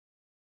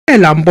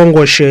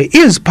Mpongoshe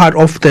is part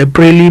of the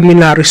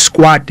preliminary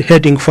squad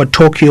heading for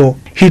Tokyo.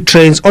 He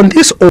trains on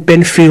this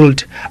open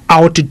field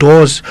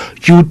outdoors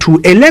due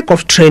to a lack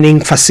of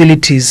training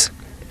facilities.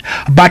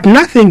 But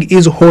nothing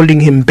is holding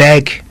him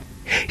back.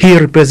 He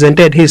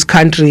represented his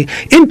country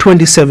in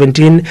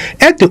 2017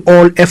 at the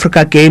All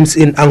Africa Games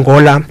in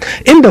Angola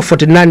in the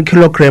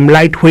 49-kilogram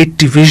lightweight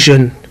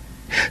division.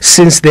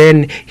 Since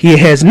then, he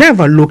has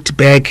never looked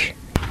back.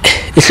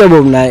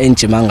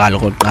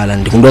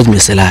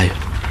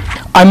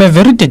 I'm a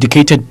very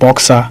dedicated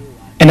boxer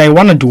and I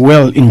want to do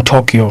well in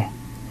Tokyo.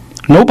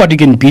 Nobody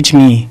can beat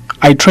me.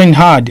 I train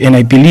hard and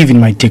I believe in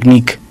my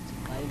technique.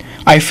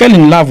 I fell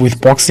in love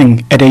with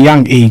boxing at a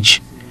young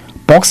age.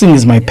 Boxing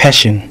is my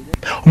passion.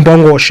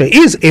 Mpongoshe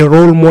is a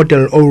role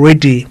model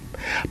already.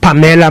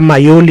 Pamela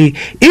Mayoli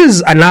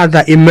is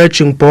another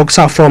emerging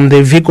boxer from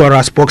the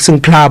Vigorous Boxing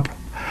Club.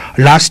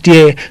 Last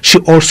year, she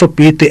also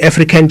beat the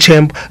African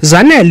champ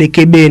Zanele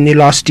Gqeberha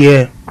last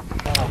year.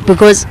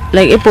 Because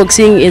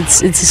boxing,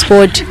 it's a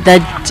sport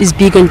that is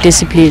big on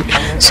discipline.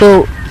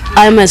 So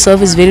I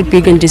myself is very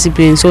big on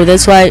discipline. So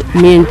that's why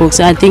me and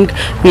boxing, I think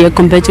we are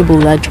compatible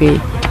that way.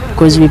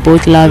 Because we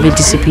both love a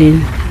discipline,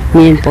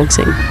 me and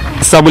boxing.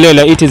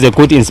 Siyabulela, it is a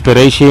good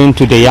inspiration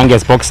to the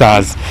youngest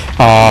boxers,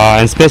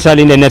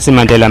 especially in the Nelson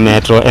Mandela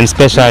Metro and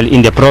especially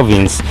in the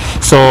province.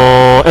 So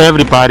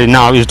everybody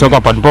now is talking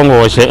about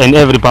Mpongoshe and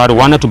everybody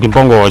wanted to be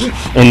Mpongoshe.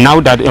 And now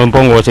that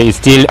Mpongoshe is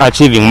still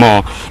achieving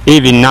more,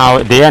 even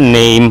now their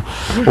name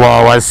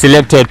was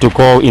selected to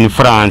go in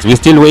France. We're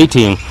still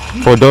waiting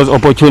for those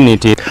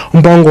opportunities.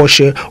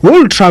 Mpongoshe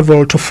will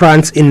travel to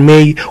France in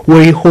May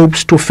where he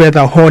hopes to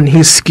further hone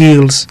his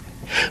skills.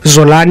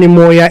 Zolani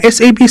Moya,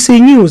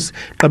 SABC News,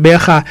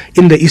 Gqeberha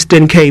in the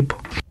Eastern Cape.